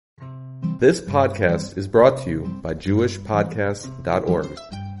This podcast is brought to you by JewishPodcasts.org.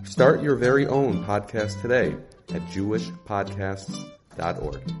 Start your very own podcast today at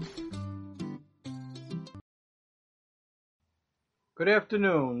JewishPodcasts.org. Good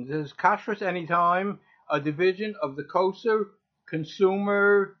afternoon. This is Kashrus Anytime, a division of the Kosher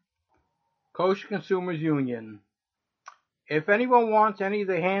Consumers Union. If anyone wants any of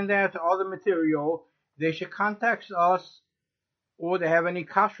the handouts or other material, they should contact us, or they have any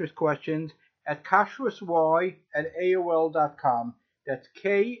kashrus questions at kashrusy@aol.com. That's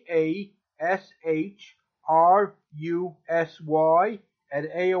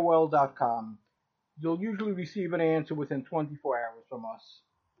KASHRUSY@aol.com. You'll usually receive an answer within 24 hours from us.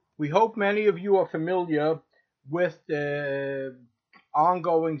 We hope many of you are familiar with the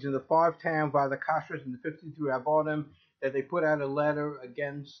ongoings in the Five-Town by the Kashrus and the 53 Rabbanim, that they put out a letter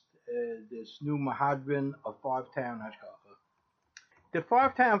against this new Mahadrin of Five-Town Hashgacha. The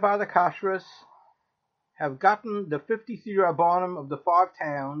Five-Town by the Kashrus have gotten the 53 Rabbanim of the five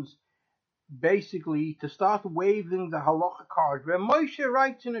towns basically to start waving the halacha card where Moshe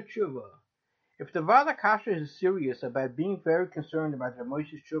writes in a tshuva. If the Vada Kashrus is serious about being very concerned about the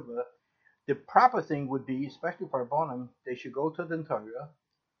Moshe's tshuva, the proper thing would be, especially for Rabbanim, they should go to the Torah.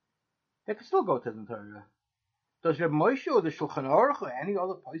 They can still go to the Torah. Does Reb Moshe or the Shulchan Aruch or any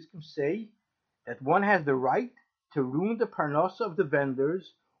other poskim say that one has the right to ruin the parnasa of the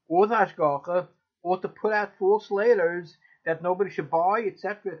vendors or the hashgacha, or to put out false letters that nobody should buy,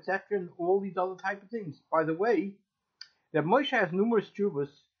 etc., etc., and all these other type of things? By the way, Reb Moshe has numerous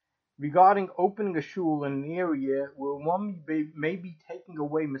tshuvas regarding opening a shul in an area where one may be taking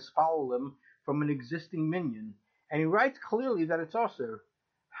away mispalim from an existing minyan, and he writes clearly that it's also.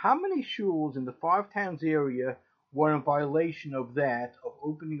 How many shuls in the five towns area were in violation of that, of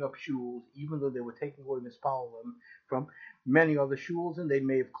opening up shuls, even though they were taking away mispalim from many other shuls, and they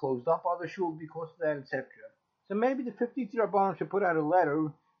may have closed up other shuls because of that, etc. So maybe the 53 Rabbanim should put out a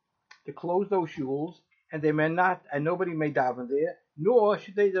letter to close those shuls, and they may not, and nobody may daven there, nor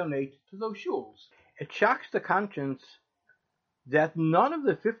should they donate to those shuls. It shocks the conscience that none of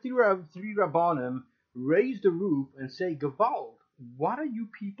the 53 Rabbanim raise the roof and say, Gewalt, what are you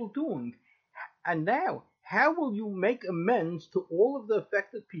people doing? And now, how will you make amends to all of the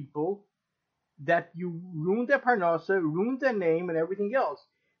affected people that you ruined their parnasa, ruined their name, and everything else?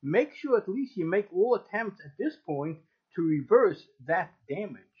 Make sure at least you make all attempts at this point to reverse that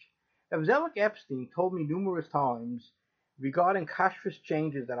damage. Rav Zelig Epstein told me numerous times regarding kashrus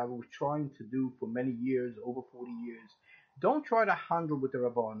changes that I was trying to do for many years, over 40 years. Don't try to handle with the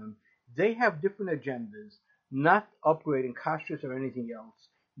Rabbanim. They have different agendas, not upgrading kashrus or anything else.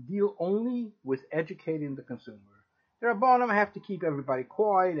 Deal only with educating the consumer. The Rabbanim have to keep everybody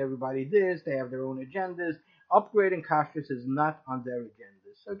quiet, everybody this, they have their own agendas. Upgrading kashrus is not on their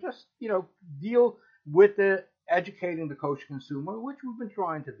agenda. So just, deal with the educating the kosher consumer, which we've been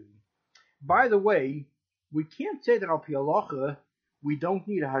trying to do. By the way, we can't say that al pi halacha we don't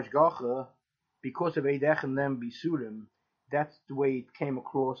need a hashgacha because of Eidech Nem Bisurim. That's the way it came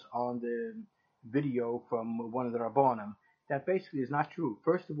across on the video from one of the Rabbanim. That basically is not true.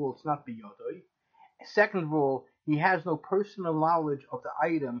 First of all, it's not biyodoi. Second of all, he has no personal knowledge of the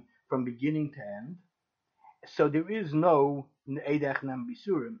item from beginning to end. So there is no Eidech Nem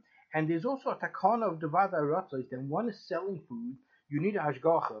Bisurim. And there's also a takana of the Vada Ratzos that one is selling food, you need a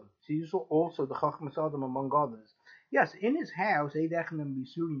hashgacha. See, also the Chachmas Adam among others. Yes, in his house, Eidech Nem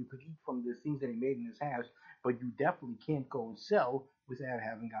Bisurim, you could eat from the things that he made in his house, but you definitely can't go and sell without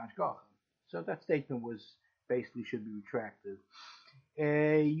having hashgacha. So that statement basically should be retracted.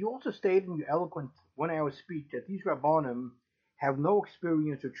 You also stated in your eloquent 1-hour speech that these Rabbanim have no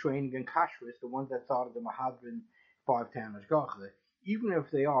experience or training in kashrus, the ones that started the Mahadrin Five-Town Hashgacha, even if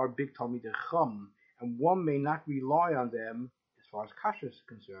they are big Talmidei Chacham, and one may not rely on them as far as kashrus is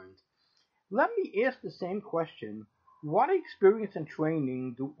concerned. Let me ask the same question. What experience and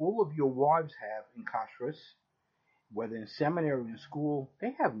training do all of your wives have in kashrus? Whether in seminary or in school,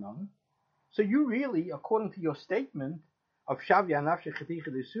 they have none. So you really, according to your statement of Shavya Nafshe Cheticha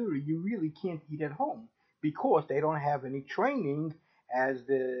Desuri, you really can't eat at home because they don't have any training as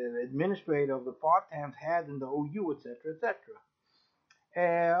the administrator of the five towns had in the OU, etc., etc.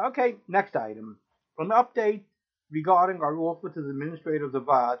 Okay, next item. An update regarding our offer to the administrator of the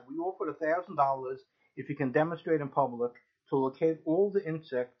VAD. We offered $1,000 if he can demonstrate in public to locate all the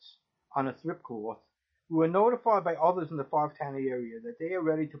insects on a thrip cloth. We were notified by others in the five-town area that they are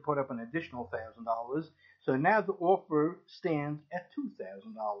ready to put up an additional $1,000, so now the offer stands at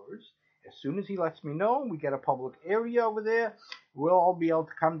 $2,000. As soon as he lets me know, we get a public area over there, we'll all be able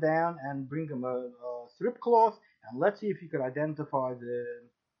to come down and bring him a thrip cloth, and let's see if he could identify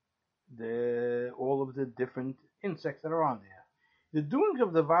all of the different insects that are on there. The doings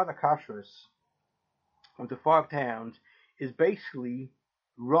of the Vada Kashrus of the 5 towns is basically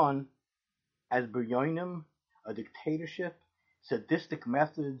run as Biryonim, a dictatorship, sadistic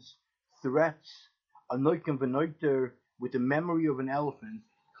methods, threats, a noikim v'noiter with the memory of an elephant.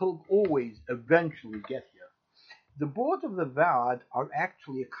 He'll always eventually get you. The boards of the Vad are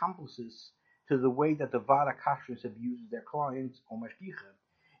actually accomplices to the way that the Vada Kashrus abuses their clients or mashgichim.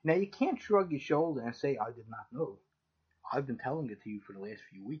 Now you can't shrug your shoulder and say, I did not know. I've been telling it to you for the last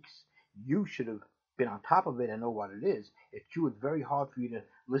few weeks. You should have been on top of it and know what it is. It's true, it's very hard for you to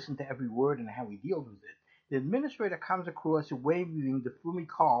listen to every word and how he deals with it. The administrator comes across waving the Flumi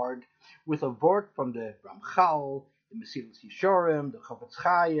card with a word from the Ramchal, the Mesilas Yesharim, the Chofetz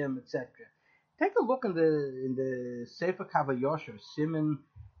Chaim, etc. Take a look in the Sefer Kavayosher, Siman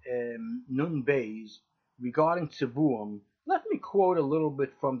Nun Beis, regarding Tzivuim. Let me quote a little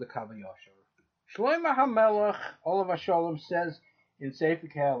bit from the Kavayosher. Shlomo HaMelech, Olav HaSholem, says in Sefer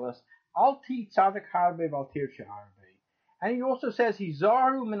Keheles, Al ti tzadik harbe val tirsha harbe. And he also says,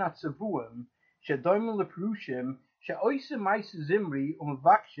 Hizaru min atzavuim, shedoimim leprushim, sheoise meise zimri,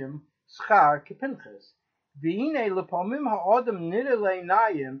 vakshim schar kepinches. V'hine lepamim ha'odem nirelei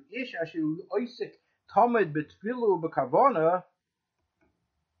nayim, ish asher oisik tomed betfilu bekavona,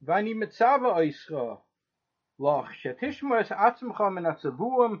 v'ani mitzava oischa. Loch, shetishmo es atzmcha min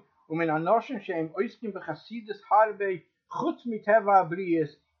atzavuim, ומן אנושים שהם עוסקים בחסידס הרבה חוץ מטבע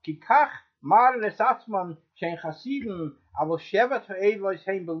הבריאס כי כך מרנס עצמם שהם חסידים אבל שבט האלוהיס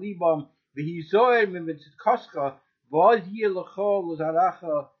הם בליבם והיא זוהר ממצדקוסך ועוד יהיה לך לזרעך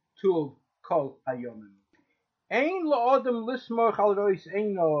טוב כל היומים. אין לאדם לסמוך על רויס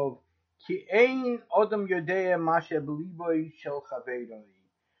עיניו כי אין אדם יודע מה שבליבו של חברו.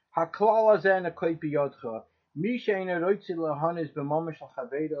 הכלל הזה נקוי בידך מי שאינו רוצה להונס במומש של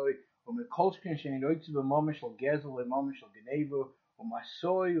חברו ומכל שאינו רוצה במומש של גזל ומומש של גנבה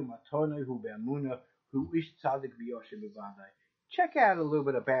ומסוי ומתונה הוא באמונה הוא איש צדיק ויושר בוודאי. Check out a little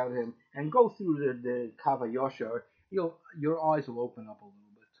bit about him and go through the Kavayosher. Your eyes will open up a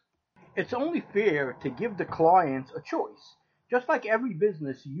little bit. It's only fair to give the clients a choice. Just like every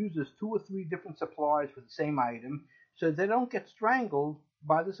business uses 2 or 3 different suppliers for the same item so they don't get strangled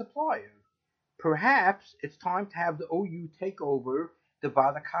by the supplier. Perhaps it's time to have the OU take over the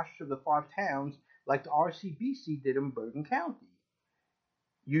Vada Kashrus of the 5 towns like the RCBC did in Bergen County.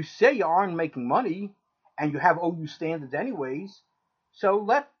 You say you aren't making money and you have OU standards anyways, so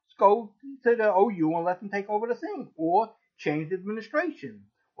let's go to the OU and let them take over the thing, or change the administration,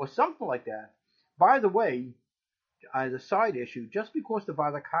 or something like that. By the way, as a side issue, just because the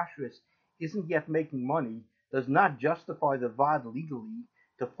Vada Kashrus isn't yet making money does not justify the VAD legally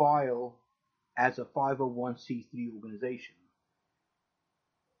to file as a 501c3 organization.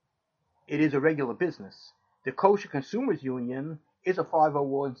 It is a regular business. The Kosher Consumers Union is a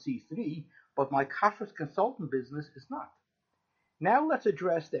 501c3, but my Kashrus consultant business is not. Now let's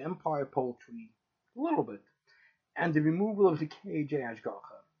address the Empire Poultry a little bit, and the removal of the KJ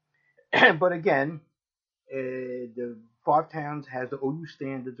Ashgacha. But again, the 5 towns has the OU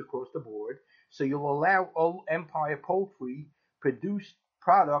standards across the board, so you'll allow all Empire Poultry produced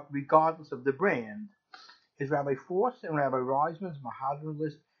product regardless of the brand. Is Rabbi Force and Rabbi Reisman's Mahadran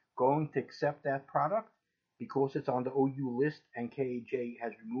list going to accept that product because it's on the OU list and KJ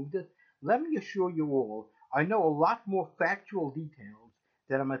has removed it? Let me assure you all, I know a lot more factual details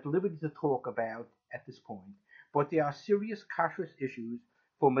that I'm at liberty to talk about at this point, but there are serious kashrus issues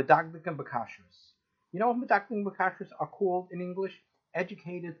for Medagdik and Bekashrus. You know what Medagdik and Bekashrus are called in English?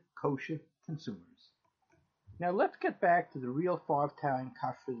 Educated kosher consumers. Now let's get back to the real 5-town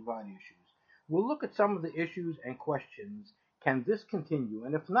kashrus VAD issues. We'll look at some of the issues and questions. Can this continue?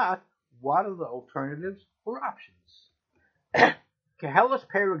 And if not, what are the alternatives or options? Keheles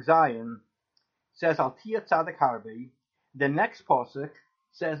Perek Zayin says Al Tia Tzadik Harbe. The next pasuk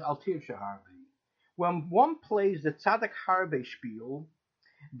says Al Tirsha Harbe. When one plays the Tzadik Harbe spiel,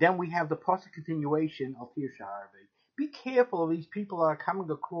 then we have the pasuk continuation Al Tirsha Harbe. Be careful of these people that are coming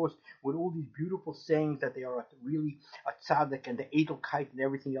across with all these beautiful sayings that they are really a tzaddik and the edelkeit and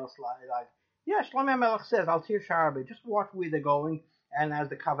everything else like. Yeah, Shlomo HaMelech says Al Tirsha Harbe. Just watch where they're going, and as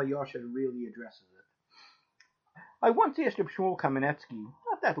the Kavayosher really addresses it. I once asked Shmuel Kamenetsky,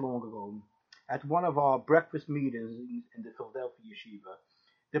 not that long ago, at one of our breakfast meetings in the Philadelphia Yeshiva.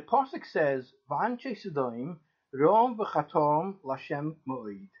 The pasuk says, "V'anshe Sodom rom v'chatom l'Hashem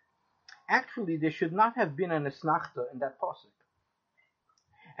moed." Actually, there should not have been an esnachta in that pasuk,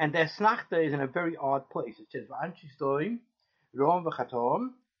 and the esnachta is in a very odd place. It says, "V'anshe Sodom rom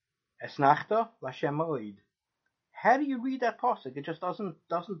v'chatom esnachta l'Hashem moed." How do you read that pasuk? It just doesn't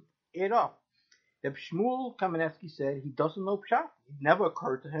add up. Reb Shmuel Kamenetsky said he doesn't know Pshat. It never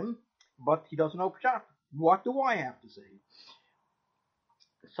occurred to him, but he doesn't know Pshat. What do I have to say?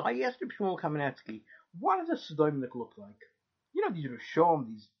 So I asked Reb Shmuel Kamenetsky, what does a Sdomnik look like? You know, these Rishon,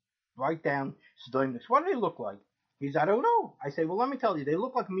 these write down Sdomniks. What do they look like? He said, I don't know. I say, well, let me tell you, they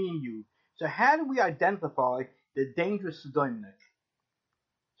look like me and you. So how do we identify the dangerous Sdomnik?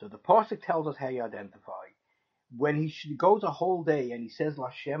 So the Pasuk tells us how you identify. When he goes a whole day and he says,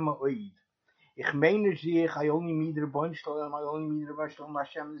 Lashem Oid, Ich meine sich, I only mean the Bunstall, I only mean the Bunstall,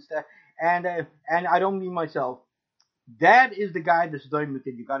 Lashem is that, and I don't mean myself. That is the guy that's doing with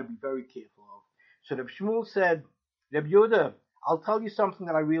it. You got to be very careful of. So Reb Shmuel said, Reb Yehuda, I'll tell you something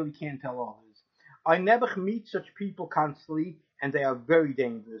that I really can't tell others. I never meet such people constantly, and they are very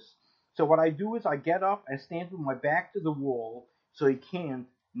dangerous. So what I do is I get up and stand with my back to the wall so he can't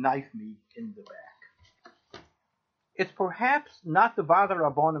knife me in the back. It's perhaps not the Vada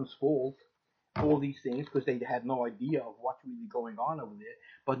Rabbanim's fault, all these things, because they had no idea of what's really going on over there,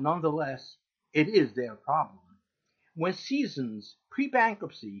 but nonetheless, it is their problem. When Seasons,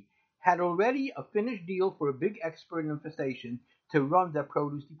 pre-bankruptcy, had already a finished deal for a big expert in infestation to run their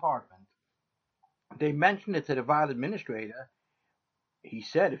produce department, they mentioned it to the Vada administrator. He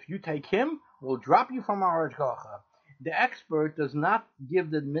said, if you take him, we'll drop you from our Ashgacha. The expert does not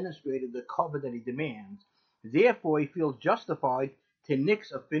give the administrator the cover that he demands. Therefore, he feels justified to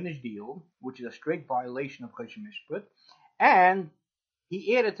nix a finished deal, which is a straight violation of Choshen Mishpat, and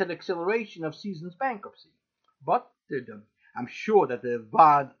he added to the acceleration of Season's bankruptcy. But I'm sure that the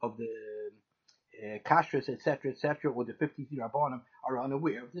Vad of the Kashrus, etc., or the 53 Rabbanim are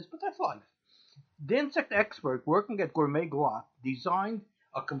unaware of this, but that's life. The insect expert working at Gourmet Glatt designed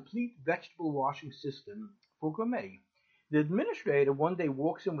a complete vegetable washing system for Gourmet. The administrator one day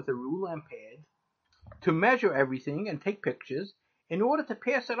walks in with a ruler and pad to measure everything and take pictures in order to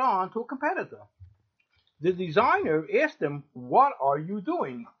pass it on to a competitor. The designer asked him, what are you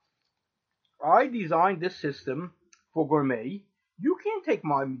doing? I designed this system for Gourmet. You can't take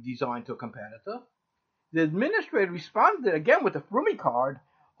my design to a competitor. The administrator responded again with a frummy card.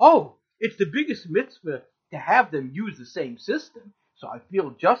 Oh, it's the biggest mitzvah to have them use the same system. So I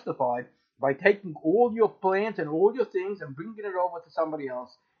feel justified by taking all your plans and all your things and bringing it over to somebody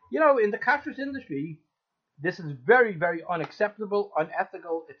else. You know, in the kashrus industry, this is very, very unacceptable,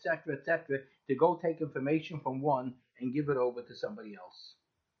 unethical, etc., to go take information from one and give it over to somebody else.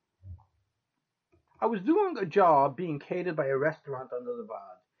 I was doing a job being catered by a restaurant under the Vad,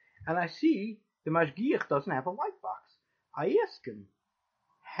 and I see the mashgiach doesn't have a light box. I ask him,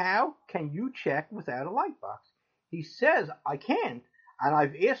 how can you check without a light box? He says, I can't, and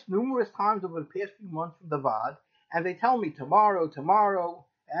I've asked numerous times over the past few months from the Vad, and they tell me tomorrow,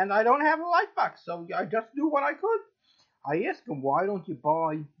 and I don't have a light box, so I just do what I could. I ask him, why don't you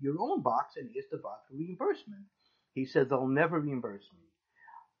buy your own box and ask the Vad for reimbursement? He says, they'll never reimburse me.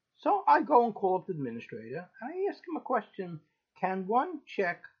 So I go and call up the administrator, and I ask him a question, can one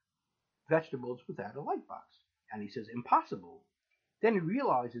check vegetables without a light box? And he says, impossible. Then he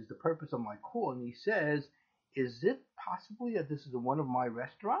realizes the purpose of my call, and he says, is it possibly that this is one of my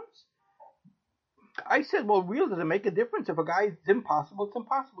restaurants? I said, well, really, does it make a difference? If a guy is impossible, it's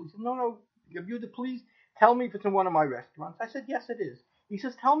impossible. He said, no, if you please tell me if it's in one of my restaurants. I said, yes, it is. He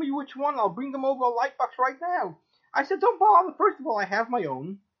says, tell me which one. I'll bring them over a light box right now. I said, don't bother. First of all, I have my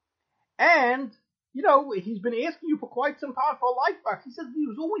own. And, you know, he's been asking you for quite some time for a light box. He says there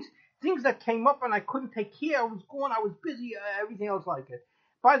was always things that came up and I couldn't take care. I was gone. I was busy. Everything else like it.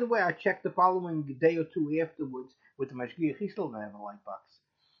 By the way, I checked the following day or two afterwards with the mashgiach. He still didn't have a light box.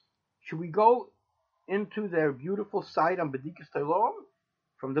 Should we go into their beautiful site on Bedikas Tolom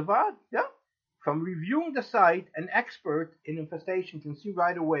from the Vad? Yeah. From reviewing the site, an expert in infestation can see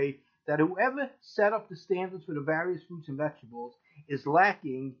right away that whoever set up the standards for the various fruits and vegetables is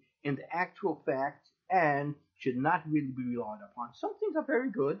lacking in the actual facts and should not really be relied upon. Some things are very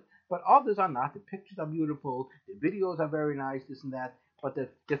good, but others are not. The pictures are beautiful, the videos are very nice, this and that, but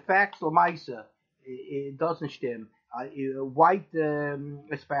the facts, Lamaisa, it doesn't stem. White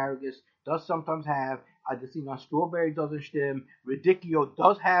asparagus does sometimes have, the thing on strawberry doesn't stem. Radicchio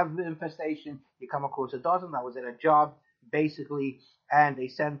does have infestation. You come across a dozen. I was at a job, basically, and they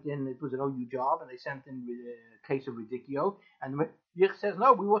sent in, it was an OU job, and they sent in a case of Radicchio, and the Yich says,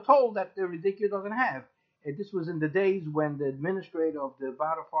 no, we were told that the Radicchio doesn't have. This was in the days when the administrator of the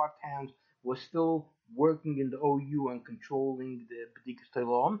Vada 5 towns was still working in the OU and controlling the Bedikas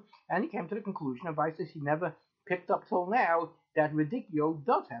Tolom, and he came to the conclusion, and Vice says he never picked up till now, that Radicchio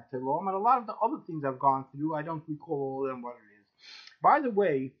does have Tolom, and a lot of the other things I've gone through, I don't recall all of them what it is. By the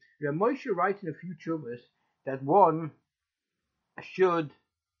way, Moshe writes in a few chuvas that one should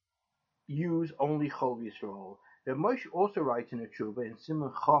use only Chol Yisrael. The Moshe also writes in a tshuva in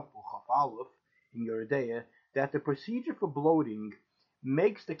Siman Chaf or Chaf Aleph in Yeridea that the procedure for bloating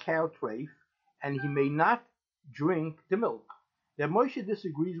makes the cow treif, and he may not drink the milk. The Moshe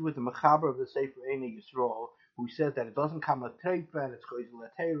disagrees with the Mechaber of the Sefer Einei Yisrael, who says that it doesn't come a treifa and it's choizel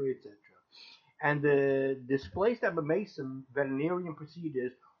atera, etc. And the displaced Abamesim veterinarian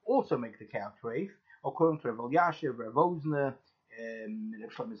procedures also make the cow treif, according to Rav Elyashiv, Rav Ozner,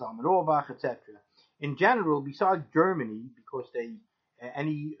 Rav Shlomo Zalman Auerbach, etc. In general, besides Germany, because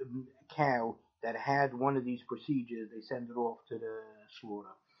any cow that had one of these procedures, they send it off to the slaughter.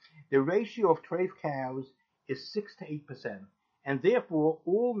 The ratio of treif cows is 6 to 8%, and therefore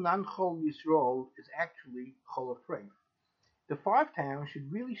all non-Chol Yisrael is actually Chol of treif. The 5 towns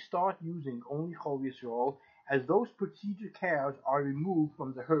should really start using only Chol Yisrael, as those procedure cows are removed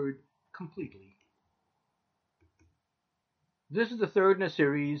from the herd completely. This is the third in a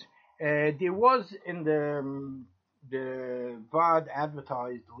series. There was in the VAD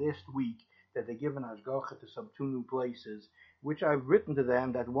advertised last week that they're giving Ashgacha to some 2 new places, which I've written to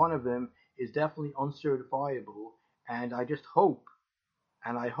them that one of them is definitely uncertifiable, and I just hope,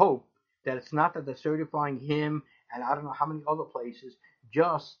 and I hope that it's not that they're certifying him and I don't know how many other places,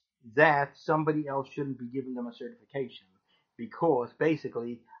 just that somebody else shouldn't be giving them a certification, because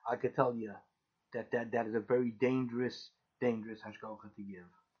basically I could tell you that is a very dangerous hashgacha to give.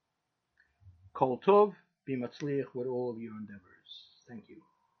 Kol tov, be matzliach with all of your endeavors. Thank you.